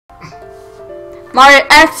My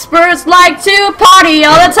experts like to party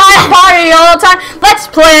all the time, party all the time. Let's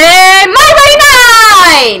play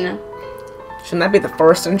My 9! Shouldn't that be the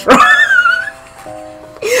first intro?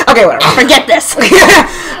 Okay, whatever. Forget this.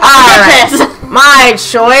 Alright. My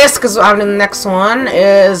choice, because I'm in the next one,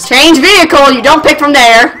 is... Change vehicle, you don't pick from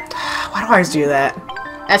there. Why do I always do that?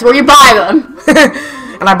 That's where you buy them.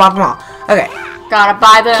 And I bought them all. Okay. Gotta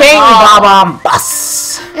buy them King all. Bob-omb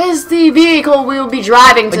bus. Is the vehicle we'll be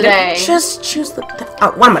driving today. Just choose the...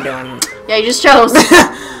 what am I doing? Yeah, you just chose.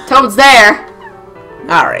 Toad's there.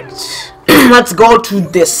 Alright. Let's go to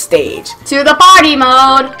this stage. To the party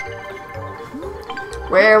mode.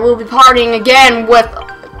 Where we'll be partying again with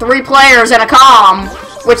 3 players and a comm.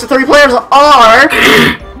 Which the 3 players are...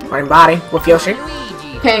 Runningbody with Yoshi.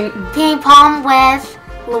 Ping Pong with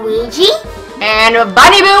Luigi. And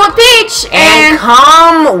Bunny Boo with Peach. And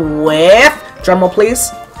come with... Drumroll,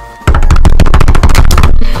 please.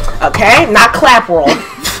 Okay, not clap roll.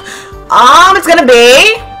 It's gonna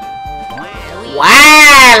be...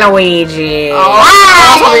 Waluigi.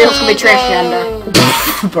 Oh, it's gonna be transgender.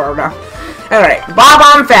 Berta. Alright,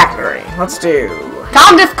 Bob-omb Factory. Let's do...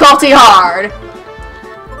 Comm difficulty hard.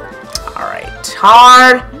 Alright,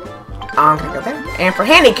 hard. I'm gonna go there. And for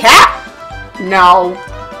handicap... No.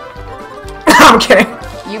 I'm kidding.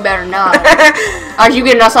 You better not. Are you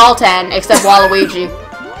getting us all 10 except Waluigi?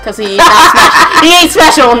 Because he ain't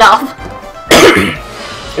special enough.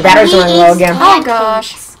 Your battery's running low again. Oh my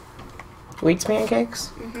gosh. Who eats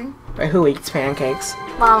pancakes? Wait, who eats pancakes?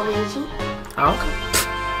 Waluigi. Oh, okay.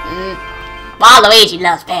 Waluigi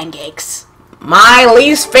loves pancakes. My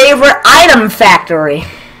least favorite item factory.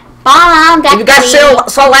 Bob-omb. If you guys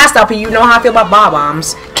saw last up, you know how I feel about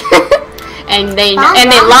Bob-ombs. and they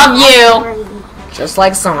love you. Just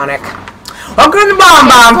like Sonic. Welcome to the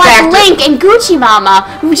Bob-omb Like Factory. Link and Gucci Mama,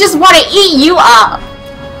 who just want to eat you up.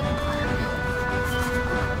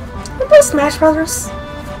 You play Smash Brothers?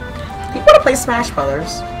 You want to play Smash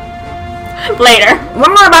Brothers? Later.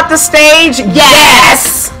 Want to learn about the stage?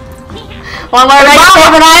 Yes! Want to learn about your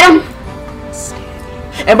favorite item?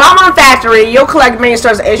 In Bob-omb Factory, you'll collect mini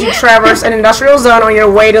stars as you traverse an industrial zone on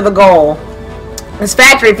your way to the goal. This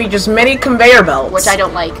factory features many conveyor belts. Which I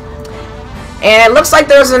don't like. And it looks like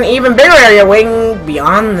there's an even bigger area waiting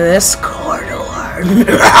beyond this corridor.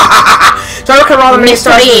 So look at all the mini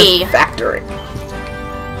stars in the factory.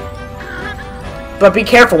 But be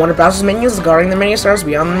careful, one of Bowser's minions is guarding the mini stars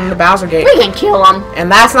beyond the Bowser gate. We can kill them.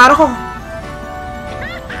 And that's not all.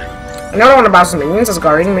 Another one of Bowser's minions is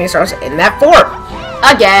guarding the mini stars in that fort.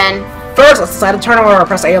 Again. First, let's decide to turn over or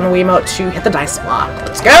press A on the Wiimote to hit the dice block.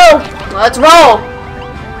 Let's go! Let's roll.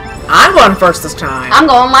 I'm going first this time. I'm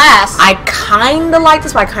going last. I kinda like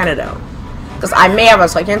this, but I kinda don't. Because I may have a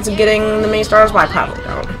slight chance of getting the mini stars, but I probably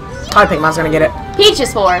don't. I think Mom's gonna get it. Peach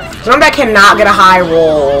is fourth. Remember, I cannot get a high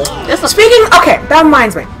roll. Speaking, okay, that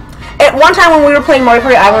reminds me. At one time when we were playing Mario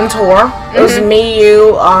Party Island Tour, it was me,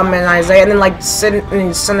 you, and Isaiah, and then like Cinder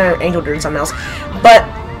Angel doing something else. But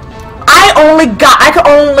I only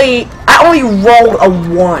rolled a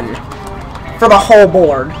 1 for the whole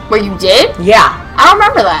board. Where you did? Yeah. I don't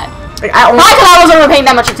remember that. Like, I only. Probably because I wasn't really paying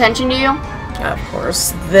that much attention to you. Of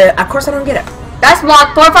course, I don't get it. That's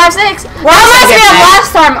block 4, 5, 6. Well, that reminds me of last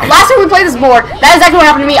time. Last time we played this board, that's exactly what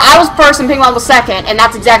happened to me. I was first and Ping Pong was second, and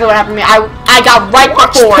that's exactly what happened to me. I got right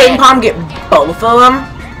before Ping Pong get both of them.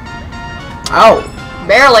 Oh,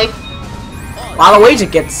 barely. Waluigi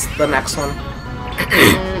gets the next one.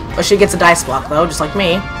 But she gets a dice block though, just like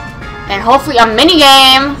me. And hopefully a mini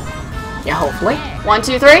game. Yeah, hopefully. 1,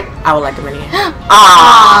 2, 3. I would like a mini game.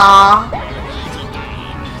 Aww.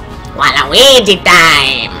 Waluigi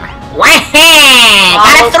time.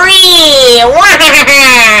 Got a 3!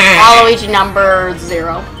 Waluigi number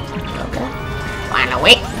 0. Okay.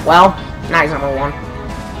 Waluigi. Well, now he's number 1.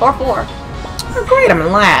 4, 4. Oh, great, I'm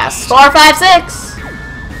in last. 4, 5, 6.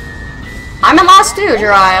 I'm in last too,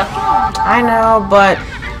 Jiraiya. I know, but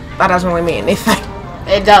that doesn't really mean anything.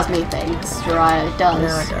 It does mean things, Jiraiya. It does.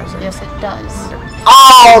 No, it doesn't. Yes, it does.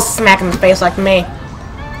 Oh, smack in the face like me.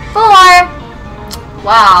 4.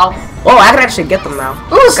 Wow. Oh, I can actually get them though.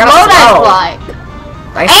 Ooh, slow dice block.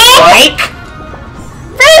 Dice strike.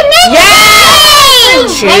 Yay!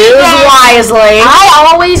 Choose wisely. I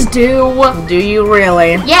always do. Do you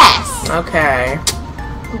really? Yes. Okay.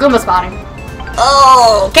 Goomba spotting.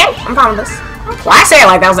 Oh, okay. I'm fine with this. Well, I say it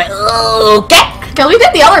like that. I was like, okay. Because we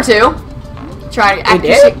did the other 2. Try to We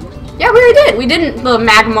did? Yeah, we already did. We did the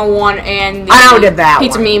Magma one and the I know we did that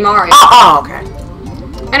Pizza one. Me Mario. Oh, okay.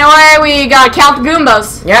 Anyway, we gotta count the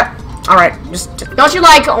Goombas. Yep. Alright. Just. Don't you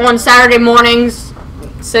like on Saturday mornings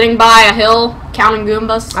sitting by a hill counting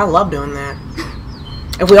Goombas? I love doing that.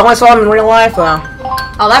 If we only saw him in real life, though.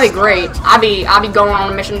 Oh, that'd be great. I'd be going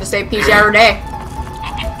on a mission to save Peach every day.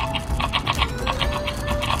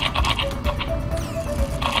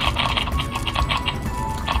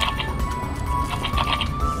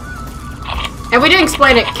 And we didn't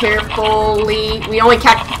explain it carefully. We only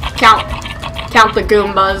count the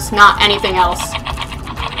Goombas, not anything else.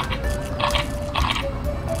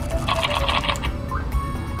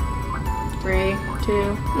 Three,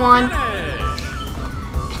 two, one.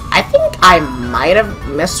 I think I might have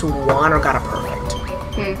missed one or got a perfect.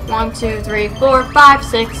 1, 2, 3, 4, 5,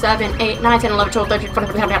 6, 7, 8, 9, 10, 11, 12, 13,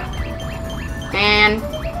 14, 15, 16. And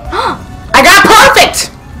I got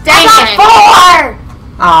perfect! Dang it! 4!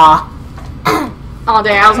 Aw. Oh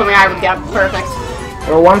dang, I was hoping I would get perfect.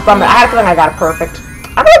 Or one thumb. I had a feeling I got it perfect.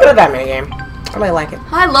 I'm really good at that minigame. I really like it.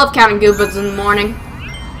 I love counting Goombas in the morning.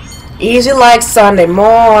 Easy like Sunday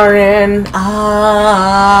morning. Ah.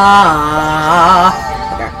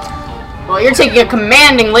 Okay. Well, you're taking a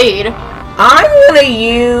commanding lead. I'm gonna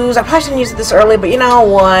use. I probably shouldn't use it this early, but you know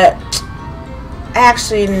what?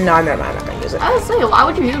 Actually, no, never mind. I'm not gonna use it. I was saying, why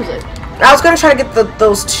would you use it? I was gonna try to get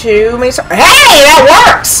those two mini stars. Hey, that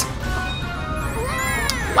works!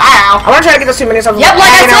 Wow. I wanna try to get those 2 mini stars. Yep, like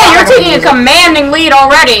I said, you're taking a commanding lead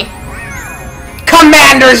already.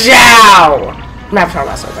 Commander Zhao! I'm not sure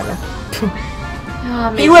last time.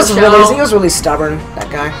 He was really stubborn. That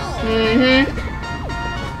guy.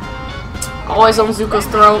 Always on Zuko's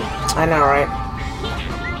throat. I know, right?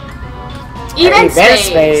 Event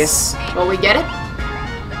space. Will we get it?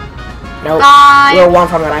 Nope. 5. We're 1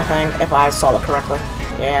 from it, I think, if I saw it correctly.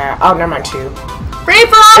 Yeah. Oh, never mind. 2. Free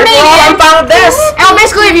for all, I'm fine with this. And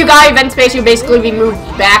basically, if you got event space, you basically be moved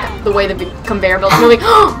back the way the conveyor belt's moving.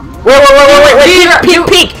 Wait.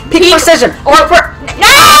 Peak precision. Or for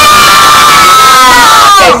no!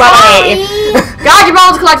 God, your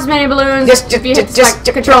balls collect as many balloons. Just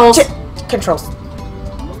controls. Controls.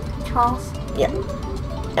 Charles. Yeah.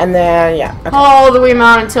 And then yeah. Okay. Hold the Wii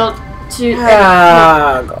amount until two. Great.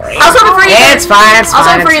 I was hoping for you. Yeah, it's fine. I was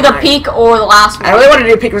hoping for you the peak or the last one. I really want to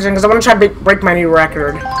do peak precision because I want to try to break my new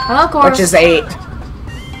record, of course. which is 8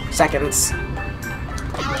 seconds.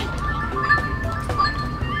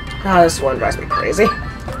 Oh, this one drives me crazy.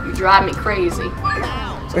 You drive me crazy.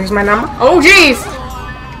 So here's my number. Oh, jeez.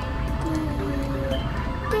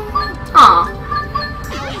 Aw.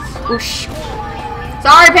 Whoosh.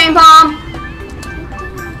 Sorry, Ping Pong.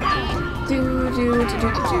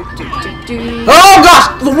 Oh gosh!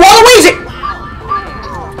 Waluigi!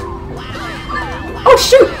 Oh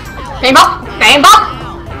shoot! Ping Pong! Ping Pong!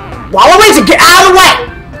 Waluigi, get out of the way!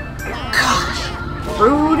 Gosh.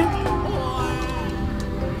 Rude.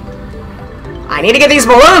 I need to get these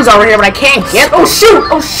balloons over here, but I can't get them. Oh shoot!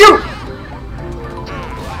 Oh shoot!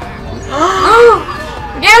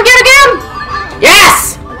 Get him! Get him! Get him!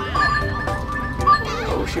 Yes!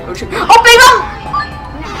 Oh shoot! Oh shoot! Oh, Ping Pong!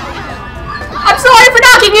 I'm sorry for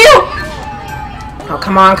knocking you! Oh,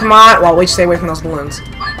 come on, come on. Waluigi, stay away from those balloons.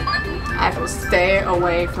 I have to stay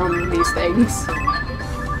away from these things.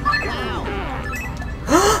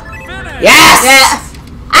 Yes! Yes!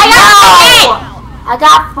 I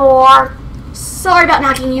got 4. Sorry about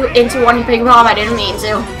knocking you into one, Ping Pong. I didn't mean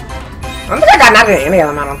to. I don't think I got knocked into any of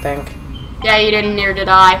them, I don't think. Yeah, you didn't, neither did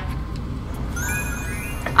I.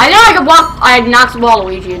 I know I could walk. I knocked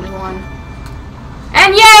Waluigi into one.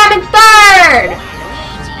 And yeah, I'm in 3rd!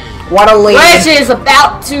 What a lead. Which is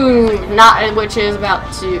about to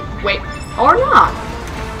wait, or not.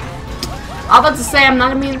 I was about to say I'm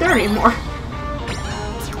not gonna be in 3rd anymore.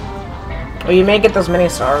 Well, you may get those mini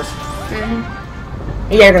stars. Yeah,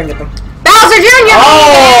 you're gonna get them. Bowser Jr.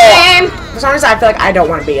 Oh! For some reason, I feel like I don't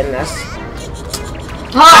want to be in this.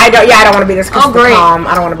 Huh? I don't want to be this because Oh, great.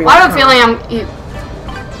 I don't want to be. I have a feeling I'm.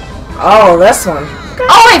 Oh, this one.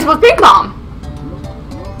 Oh, wait, it's with Ping Pong.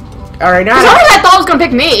 Alright, now For some reason I thought it was gonna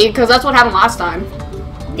pick me, because that's what happened last time.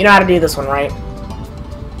 you know how to do this one, right?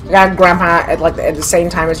 You got Grandpa at at the same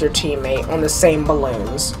time as your teammate on the same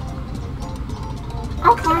balloons.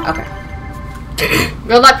 Okay. Okay.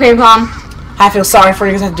 Good luck, Ping Pong. I feel sorry for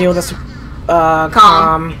you because I have to deal with this.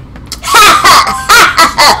 Calm.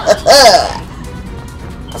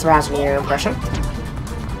 That's what your impression.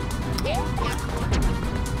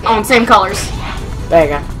 Oh, same colors. There you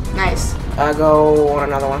go. Nice. Go on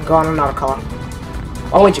another one. Go on another color.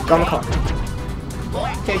 Oh wait, you go on the color.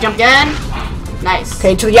 Okay, jump again. Nice.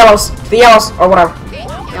 Okay, to the yellows. To the yellows, or whatever.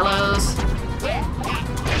 Yellows.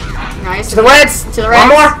 Nice. To the reds. To the reds.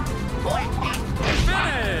 One more.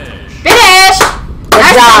 Finish! Good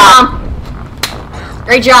Nice job. job.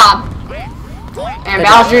 Great job. And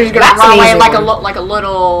Bowser's gonna That's run an away easy like one. like a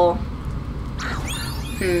little.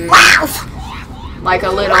 Wow. like a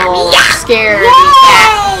little scared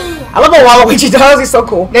cat. Yay! I love what Waluigi does. He's so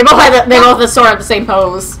cool. They both have sort of the same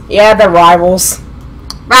pose. Yeah, they're rivals.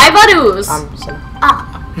 Rivals.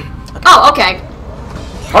 Oh, okay.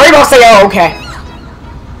 Or you don't say, oh, okay.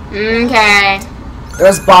 Okay.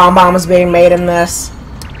 There's Bob-omb is being made in this.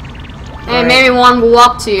 And maybe one will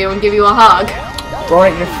walk to you and give you a hug. Throw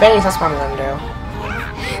it in your face. That's what I'm gonna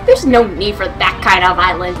do. There's no need for that kind of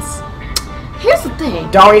violence. Here's the thing.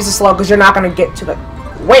 Don't use the slow because you're not gonna get to the.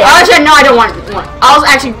 Wait. Actually, no, I don't want. I was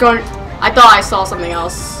actually going. I thought I saw something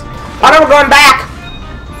else. Oh no, we're going back.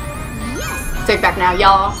 Take back now,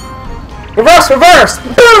 y'all. Reverse, reverse.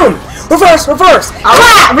 Boom. Reverse, reverse.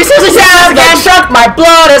 Clap! Resurgence again. Shook. My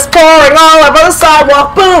blood is pouring all over the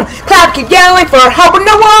sidewalk. Boom. Clap. Keep yelling for help, but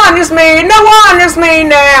no one is me. No one is me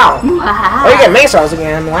now. Oh, you get main stars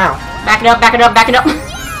again. Wow. Back it up. Back it up. Back it up.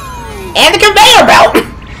 And the conveyor belt.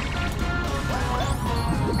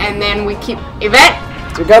 And then we keep Yvette.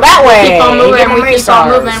 We go that way. Keep on moving. We keep on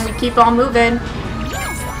stars. moving. We keep on moving.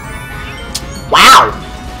 Wow.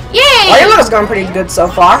 Yay! Well, your look's going pretty good so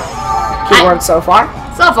far. Keyword so far.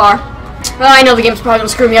 So far. Well, I know the game's probably gonna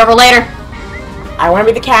screw me over later. I want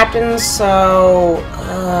to be the captain, so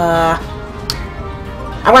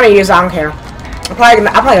I'm gonna use. I don't care. I'm probably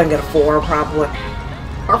gonna get a 4, probably.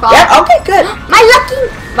 Or 5. Yeah. Okay. Good. My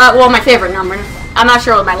lucky. Well, my favorite number. I'm not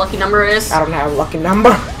sure what my lucky number is. I don't have a lucky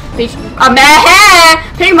number. Peach.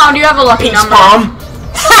 Ping Pong, do you have a lucky Peach number? Palm.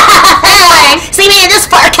 See me in this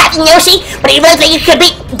fort, Captain Yoshi, but you really think you could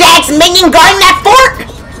beat Dad's minion guarding that fort?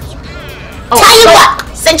 Oh, Tell you what,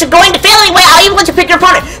 since you're going to fail anyway, I'll even let you pick your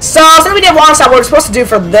opponent. So since we did one stop, what we're supposed to do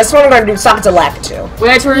for this one, we're gonna do socket to Lakitu.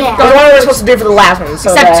 Which we're Yeah. The one we were supposed to do for the last one.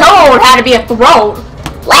 So Except Toad had to be a throat.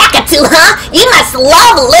 Lakitu, huh? You must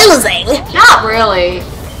love losing. Not really.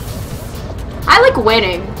 I like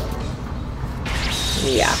winning.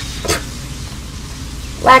 Yeah.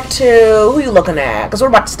 Lakitu, who you looking at? Because we're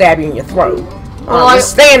about to stab you in your throat. Well,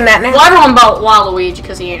 just saying that now. Well, everyone but Waluigi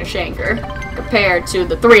because he ain't a shanker. Compared to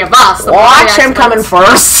the 3 of us. The Watch party him coming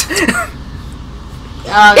experts. first.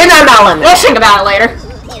 And I'm not letting We'll that. think about it later.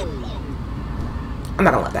 I'm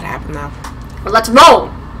not gonna let that happen though. But let's roll.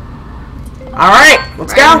 Alright,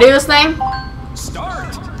 let's Ready to go. do this thing?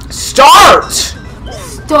 Start! Start!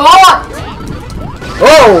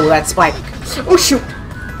 Oh, that spike. Oh shoot!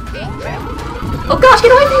 Oh gosh,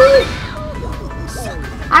 get away from me!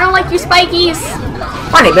 I don't like you spikies.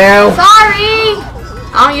 Funny boo. Sorry.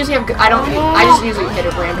 I don't usually have. I just usually hit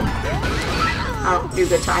it random. I don't do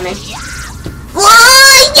good timing.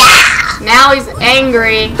 Whoa, yeah! Now he's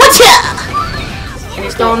angry Whatcha? and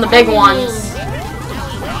he's throwing the big ones.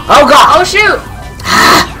 Oh god. Oh shoot!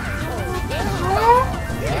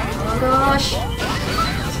 Oh gosh!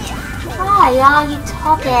 Why are you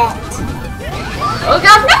talking? Oh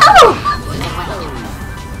god, no!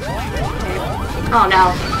 Oh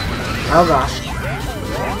no! Oh gosh.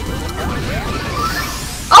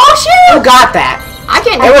 Oh shoot! Who got that? I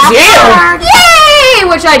can't. It was you! Yay!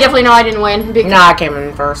 Which I definitely know I didn't win. No, I came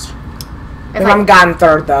in first. If I'm gotten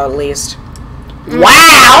third though, at least.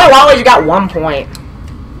 Wow! Well, you got 1 point.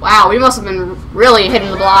 Wow, we must have been really hitting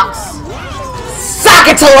the blocks.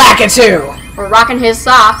 Socket to Lakitu! We're rocking his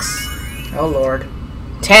socks. Oh lord.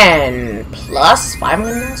 10 plus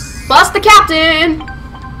 500. Plus the captain!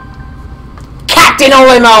 Captain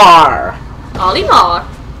Olimar! Olimar.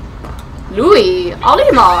 Louis.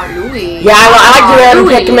 Olimar. Louis. Yeah, I like to have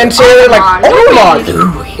Louis. Pikmin too. Like, Olimar.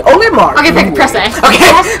 Louis. Olimar. Okay, press A.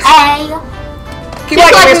 Okay. A. Keep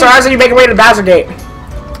liking me, stars, and you make your way to the Bowser Gate.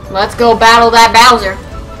 Let's go battle that Bowser.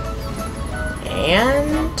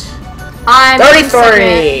 And I'm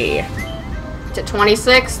 33. to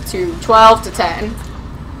 26 to 12 to 10.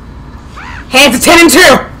 Hands to 10 and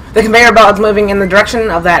 2. The conveyor belt is moving in the direction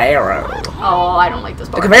of that arrow. Oh, I don't like this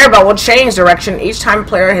The part. conveyor belt will change direction each time a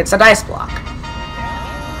player hits a dice block.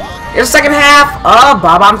 Here's the second half of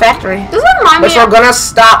Bob-omb Factory. Does that remind Which me we're of... gonna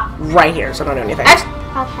stop right here, so don't do anything. Actually,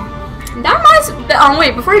 Okay. that reminds...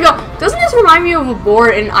 wait, before you go, doesn't this remind me of a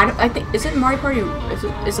board in... I think... Is it Mario Party?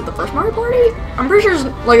 Is it the first Mario Party? I'm pretty sure it's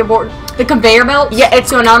like a board... The conveyor belt? Yeah, it's.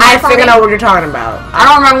 to another I Mario think I Party? know what you're talking about. I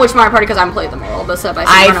don't remember which Mario Party because I haven't played them all, but except I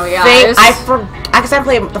see one of you guys. I haven't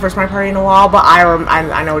played the first Mario Party in a while, but I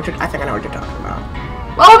know what I think I know what you're talking about.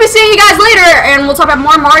 Well, we'll be seeing you guys later, and we'll talk about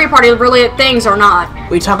more Mario Party related things or not.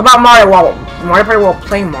 We talk about Mario Party while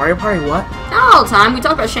playing Mario Party. What? Not all the time. We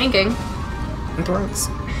talk about shanking. And throats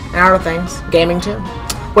and other things. Gaming too.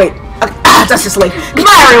 Wait. That's just like.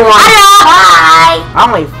 Goodbye, everyone. Bye.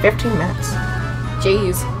 Only 15 minutes.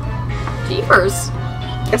 Jeez. Jeepers.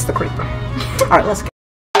 It's the creeper. All right, let's go.